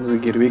یم زه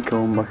ګروي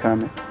کوم بخا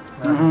مې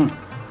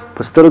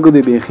په سترګو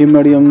دې بیخي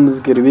مړ یم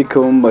زه ګروي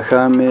کوم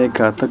بخا مې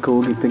کاته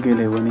کوږي تږې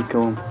لیوني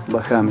کوم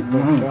بخا مې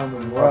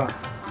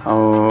او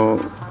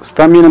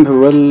ستا مینه په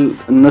بل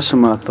نشم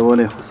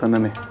ماتولی خو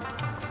صنمې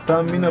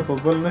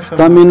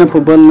ستا مینه په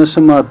بل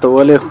نشم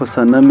ماتولی خو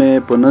صنمې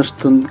په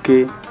نشتون کې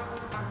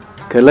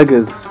که لږه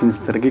سپین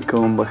سترګي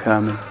کوم بخا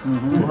مې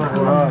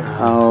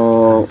او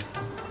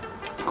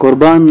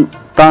قربان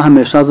تا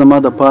همیشه زما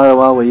د پاره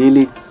وا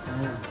ویلي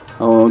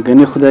او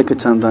ګنې خدای که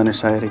چندانې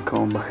شاعري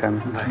کوم بخا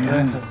مې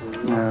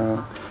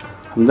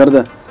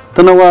همدرده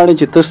ته نه غواړې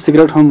چې تش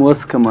سګرټ هم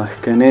وڅکمه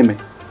ښکنې مې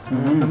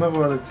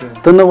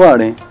ته نه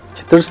غواړې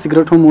چې تش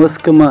سګرټ هم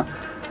وڅکمه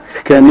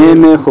ښکنې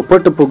مې خو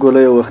پټه په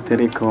ګولیو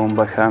وختري کوم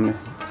بخا مې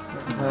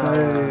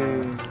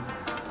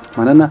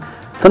مننه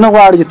ته نه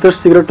غواړې چې تش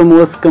سګرټ هم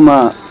وڅکمه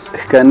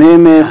ښکنې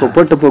مې خو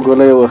پټه په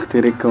ګولیو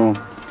وختري کوم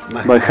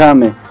بخا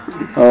مې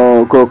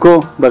او کوکو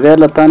بغیر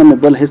له تا نه مې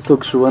بل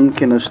هېڅوک ژوند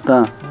کې نشته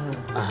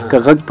که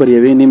غږ پر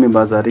یوې نیمې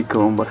بازاري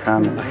کوم بخا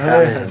مې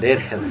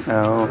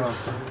او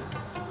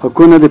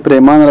حقونه د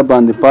پریمان را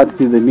باندې پاتې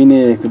دي د مینې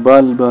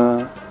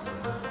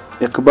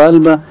اقبال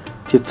به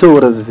چې څو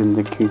ورځې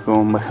زندګي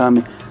کوم بخا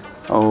مې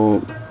او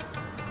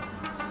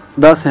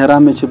دا صحرا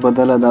مې چې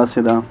بدله داسې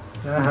ده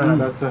د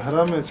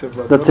صحرا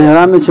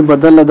مې چې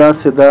بدله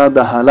داسې ده د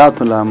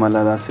حالاتو له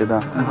امله داسې ده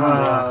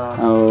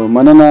او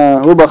مننه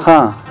وبخا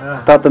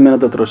تا ته مې نه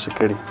ده تروشه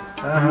کړې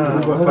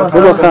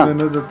وبخا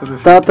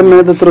تا ته مې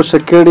نه ده تروشه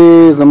کړې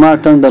زما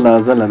ټنډه له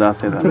ازله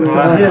داسې ده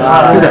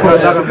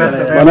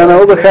مننه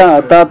وبخا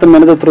تا ته مې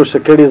نه ده تروشه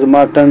کړې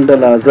زما ټنډه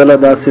له ازله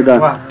داسې ده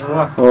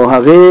او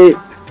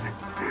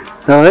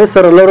هغې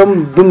سره لرم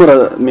دومره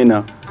مینه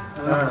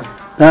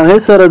هغې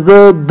سره زه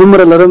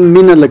دومره لرم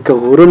مینه لکه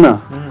غرونه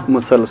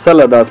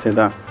مسلسله داسې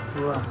ده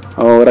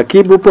او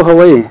رقیب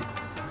وپوهوئ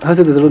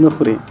هسې د زړه نه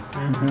خوري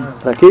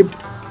رقیب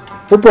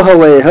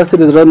وپوهوئ هسې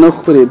د زړه نه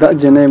خوري دا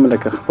جنۍ مې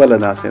لکه خپله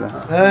داسې ده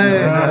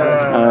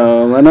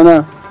مننه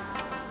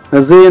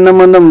زه یې نه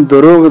منم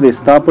دروغ دې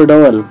ستا په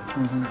ډول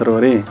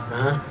سروري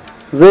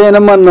زه یې نه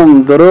منم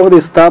دروغ دې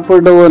ستا په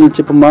ډول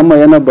چې په ما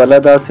مینه بله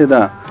داسې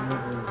ده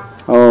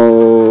او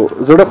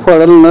زړه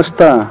خوړل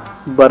نشته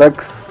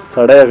برعکس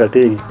سړی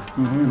غټېږي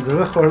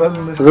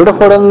زړه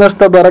خوړل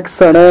نشته برعکس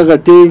سړی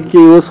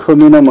غټېږي اوس خو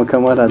مینه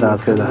مکمله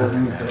داسې ده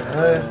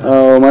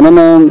او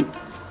مننه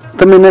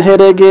ته مې نه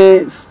هېرېږې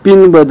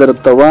سپین به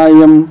درته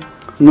وایم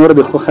نور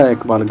دې خوښه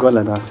اقبال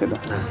ګله داسې ده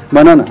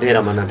مننه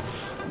ډېره مننه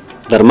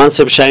درمان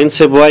صاحب شاهین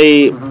صاحب وایي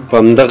په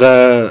همدغه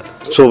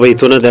څو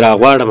بیتونه دې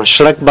راغواړم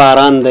شړک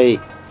باران دی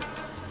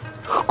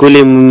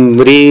ښکلې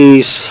مري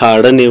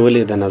ساړه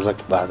نیولې د نازک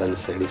بادن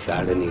سړي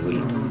ساړه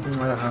نیولې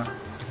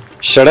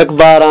شړک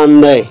باران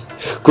دی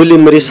ښکلې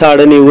مري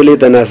ساړه نیولې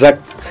د نازک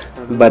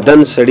بدن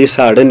سړي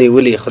ساړه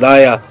نیولې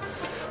خدایا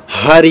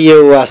هر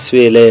یو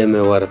واسویلی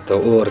مې ورته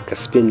اور که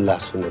سپین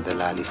لاسونه د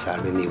لالي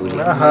ساړه نیولې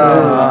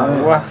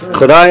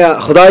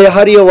خدایا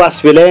هر یو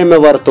واسویلی مې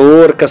ورته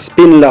اور که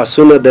سپین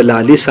لاسونه د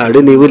لالي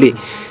ساړه نیولې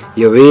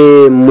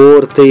یوې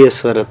مور ته یې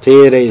سره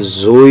تیری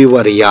زوی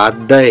ور یاد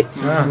دی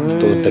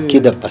توتکي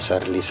د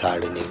پسرلي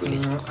ساړه نیولې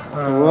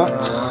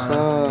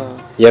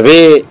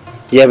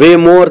یوې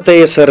مور ته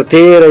یې سر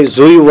تیری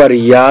زوی ور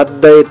یاد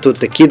دی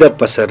توتکي د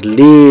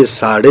پسرلي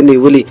ساړه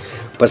نیولې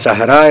په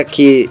صحرا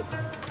کې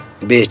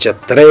بې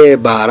چترۍ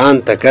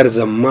باران ته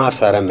ګرځم ما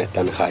سره مې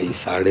تنهایي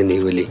ساړه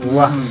نیولې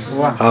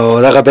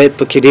او دغه بیت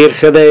پکې ډېر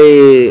ښه دی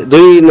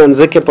دوی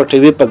ننځکې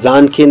پټوي په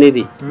ځان کې نه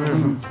دي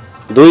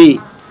دوی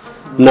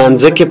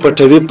نانځکې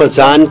پټوي په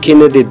ځان کې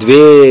نه دي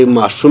دوی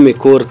ماشومې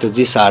کور ته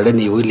ځي ساړه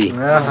نیولي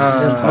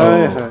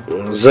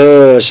زه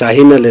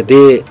شاهینه له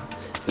دې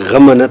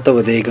غمه نه ته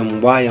ودېږم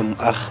وایم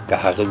اخ که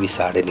هغه وي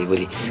ساړه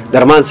نیولي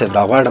درمان صاحب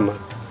راغواړم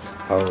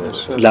او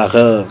له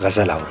هغه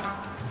غزل اورم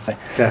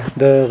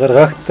د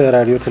غرغښت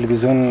راډیو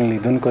ټلویزیون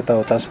لیدونکو ته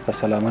او تاسو ته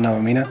سلامونه او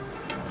مینه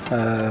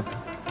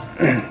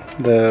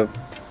د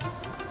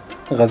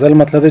غزل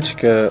مطلب دی چې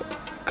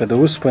که د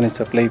اوسپنې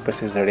څپلۍ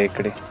پسې زړې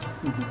کړې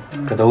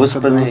که د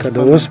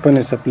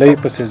اوسپنې څپلۍ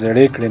پسې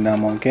زړې کړې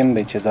ناممکن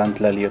دی چې ځان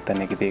تللي ته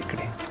نږدې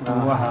کړې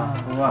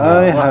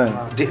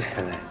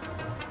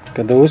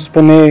که د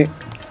اوسپنې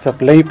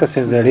څپلۍ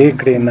پسې زړې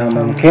کړې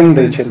ناممکن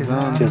دی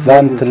چې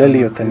ځان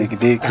تللي ته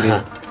نږدې کړې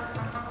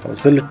او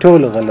زه له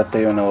ټولو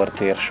غلطیو نه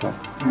ورتېر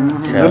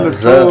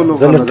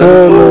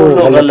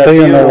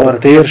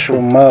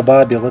شوم ما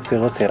بعد غوڅې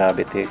غوڅې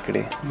رابطې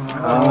کړې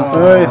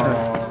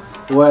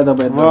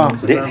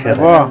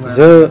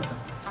زه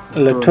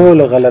له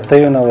ټولو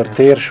غلطیو نه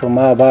ورتېر شوم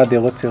ما بعد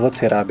غوڅې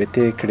غوڅې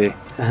رابطې کړې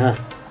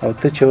او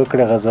ته چې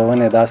وکړې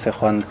غزونې داسې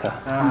خوند کړه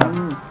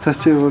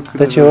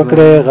ته چې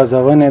وکړې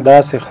غزونې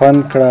داسې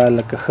خوند کړه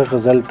لکه ښه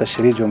غزل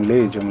تشریح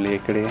جملې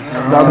کړې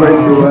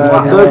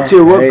ته چې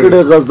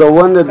وکړې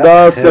غزونې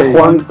داسې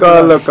خوند کړه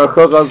لکه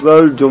ښه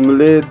غزل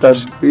جملې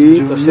تشریح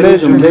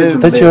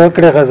ته چې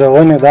وکړې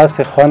غزونې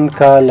داسې خوند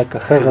کړه لکه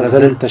ښه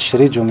غزل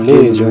تشریح جملې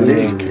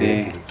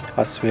کړې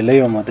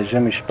اسویلیو مو د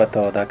ژمي شپه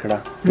توده کړه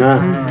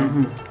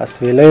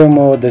اسویلیو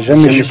مو د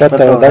ژمي شپه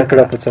توده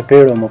کړه په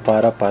څپېړو مو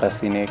پاره پاره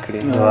سینې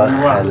کړې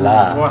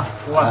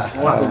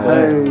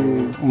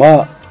ما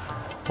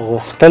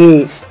غوښتل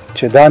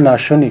چې دا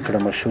ناشوني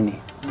کړم شوني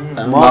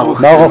ما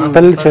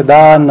غوښتل چې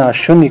دا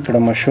ناشوني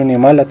کړم شوني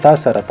ما له تا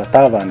سره په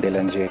تا باندې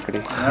لنجې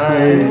کړې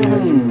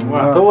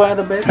ما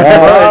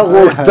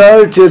غوښتل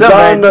چې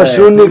دا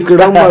ناشوني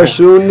کړم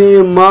شوني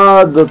ما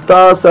د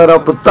تا سره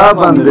په تا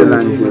باندې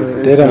لنجې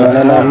ډېره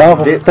مننه ما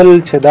غوښتل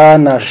چې دا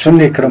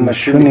ناشوني کړم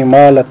شوني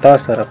ما له تا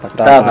سره په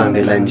تا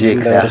باندې لنجې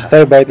کړې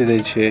وروستی بیت دی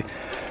چې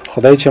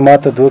خدای چې ما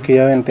ته دوکې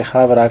یو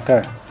انتخاب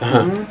راکړ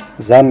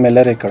ځان مې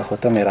لرې کړ خو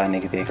ته مې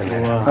رانږدې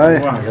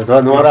کړې دا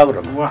نور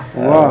اورم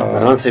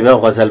درمان صاحب یو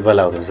غزل بل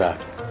اورو زه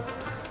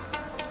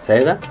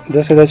صحیح ده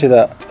داسې ده چې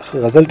دا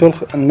غزل ټول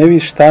نوي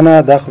شته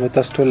نه دا خو به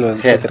تاسو ټول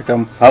فکر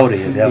کوم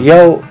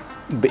یو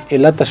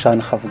بېعلته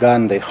شان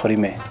خفګان دی خوري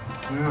مې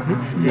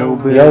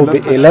یو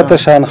بېعلته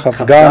شان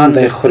خفګان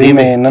دی خوري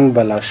مې نن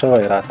بلا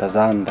شوی راته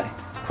ځان دی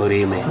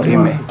خوري مې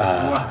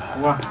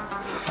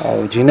او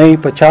جینۍ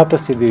په چا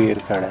پسې دې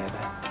ویر کړی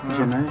دی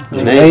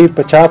جینۍ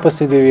په چا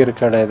پسې دې ویر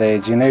کړی دی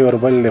جینۍ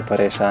وربل دې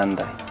پریشان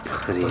دی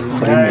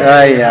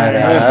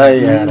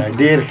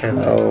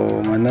او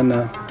مننه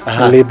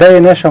لیدی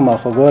نشم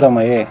خو ګورم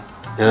یې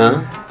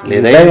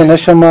لیدی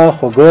نشم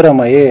خو ګورم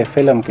یې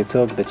فلم کې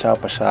څوک د چا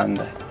په شان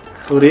دی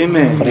خوري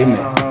مې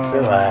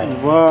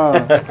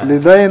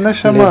لیدی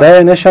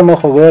نشم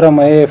خو ګورم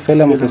یې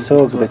فلم کې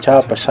څوک د چا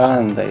په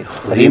شان دی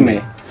خوري مې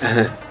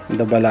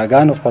د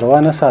بلاګانو پروا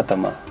نه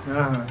ساتم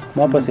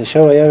ما پسې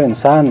شوی یو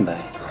انسان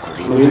دی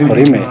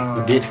خوري مې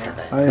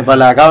د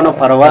بلاګانو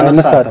پروا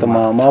نه ساتم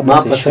ما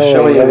پسې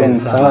شوی یو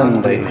انسان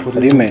دی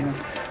خوري مې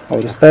او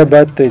وروستی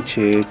بیت دی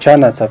چې چا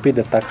ناڅاپي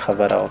د تګ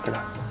خبره وکړه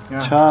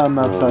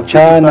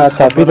چا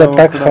ناڅاپي د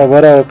تګ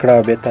خبره وکړه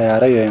بې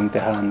تیاریو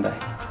امتحان دی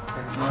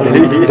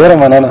ډېره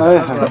مننه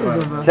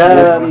چا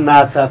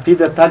ناڅاپي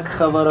د تګ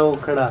خبره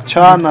وکړه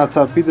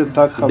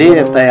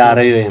بې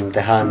تیاریو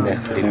امتحان دی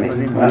خوري مې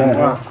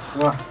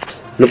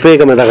نو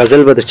پوهېږم د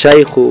غزل به د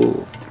چای خو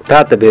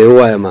تا ته به یې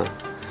ووایم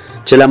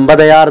چې لمبه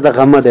د یار د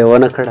غمه دی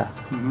ونه کړه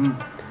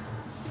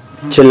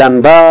چې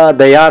لمبه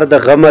د یار د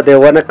غمه دی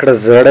ونه کړه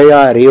زړه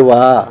یاري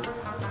وه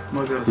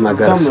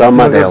مګر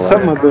سمه دی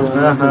ونه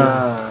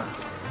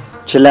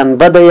چې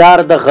لنبه د یار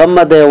د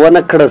غمه دی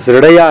ونه کړه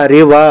زړه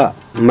یاري وه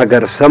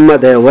مګر سمه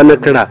دی ونه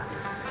کړه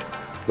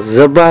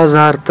زه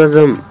بازار ته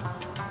ځم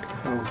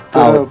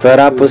او ته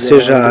راپسې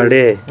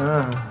ژاړې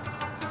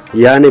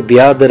یعنې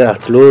بیا د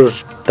راتلو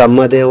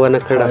تمه دی ونه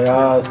کړه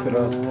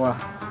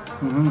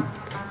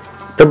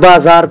ته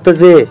بازار ته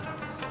ځې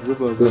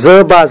زه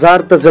بازار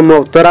ته ځم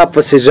او ته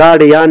راپسې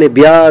ژاړې یعنې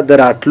بیا د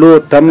راتلو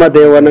تمه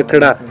دی ونه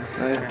کړه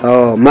او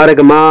مرګ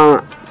ما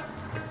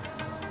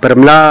پر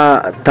ملا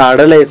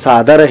تاړلی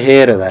څادر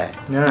هیر دی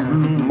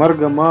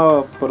مرګ ما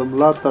پر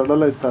ملا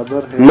تړلی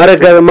څادر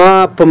مرګ ما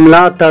په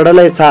ملا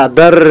تړلی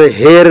څادر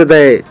هیر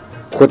دی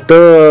خو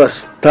ته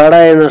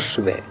ستړی نه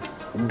شوې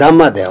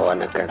دمه دی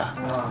ونه کړه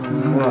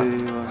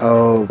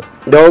او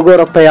د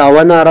وګوره په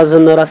یوه ناره زه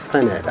نه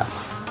راستنی ده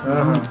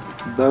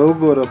دا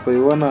وګوره په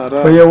یوه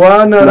ناره په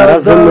یوه ناره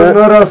زه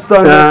نه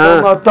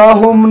راستنېدمه تا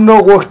هم نه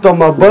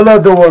غوښتمه بله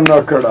دې ونه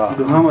کړه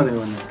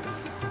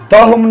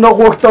تا هم نه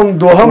غوښتم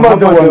دوهمه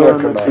دې ونه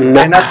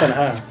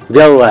کړه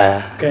بیا ووایه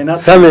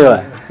سمې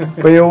وایه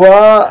په یوه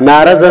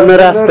ناره زه نه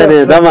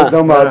راستنېدمه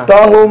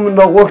تا هم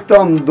نه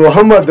غوښتم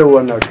دوهمه دې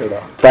ونه کړه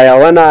په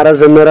یوه ناره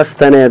زه نه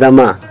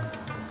راستنېدمه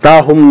تا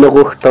هم نه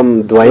غوښتم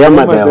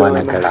دویمه دې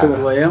ونه کړه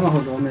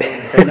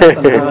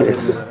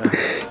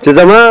چې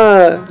زما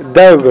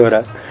دا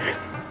وګوره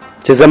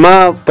چې زما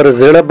پر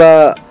زړه به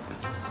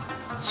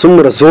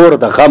څومره زور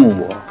د غم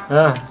و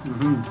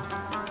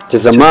چې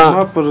زما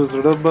پر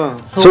زړه به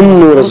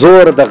څومره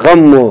زور د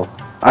غم و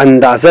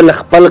اندازه له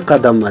خپل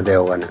قدمه دی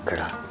ونه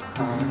کړه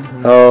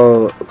او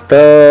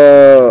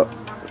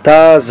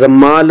تا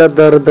زما له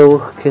درده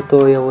اوښکې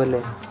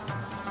تویولې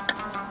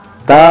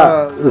تا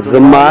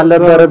زما له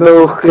درده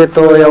اوښکې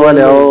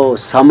تویولې او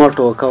سمه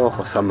ټوکه وه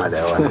خو سمه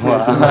دی ونه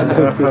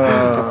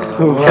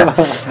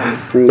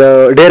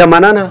ډېره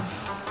مننه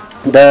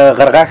د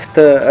غرغښت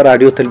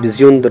راډیو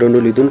تلویزیون درنو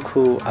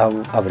لیدونکو او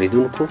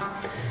اوریدونکو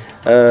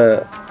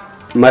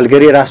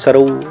ملګري را سره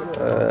وو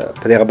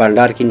په دغه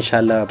بانډار کې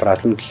انشاءالله په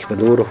راتلونکي کې به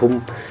نور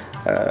هم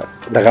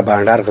دغه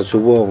بانډار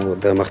غځوو او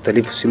د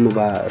مختلفو سیمو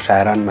به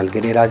شاعران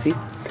ملګري راځي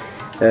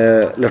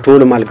له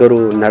ټولو ملګرو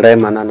نړۍ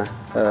مننه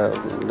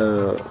د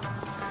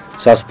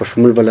ستاسو په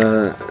شمول به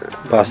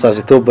په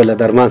استازیتوب به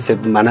له درمان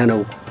صاحب مننه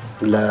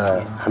وکړو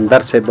له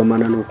همدرد صاحب به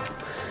مننه وکړو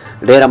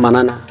ډېره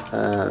مننه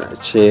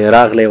چې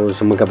راغلی او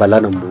زموږ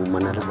بلنه مو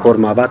ومنله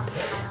کور ماباد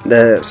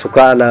د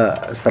سوکاله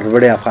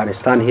سروري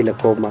افغانستان هیله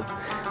کومه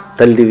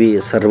تل دې وي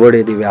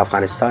سروري دې وي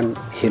افغانستان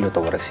هیلو ته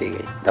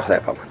ورسیږئ د خدای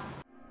په امان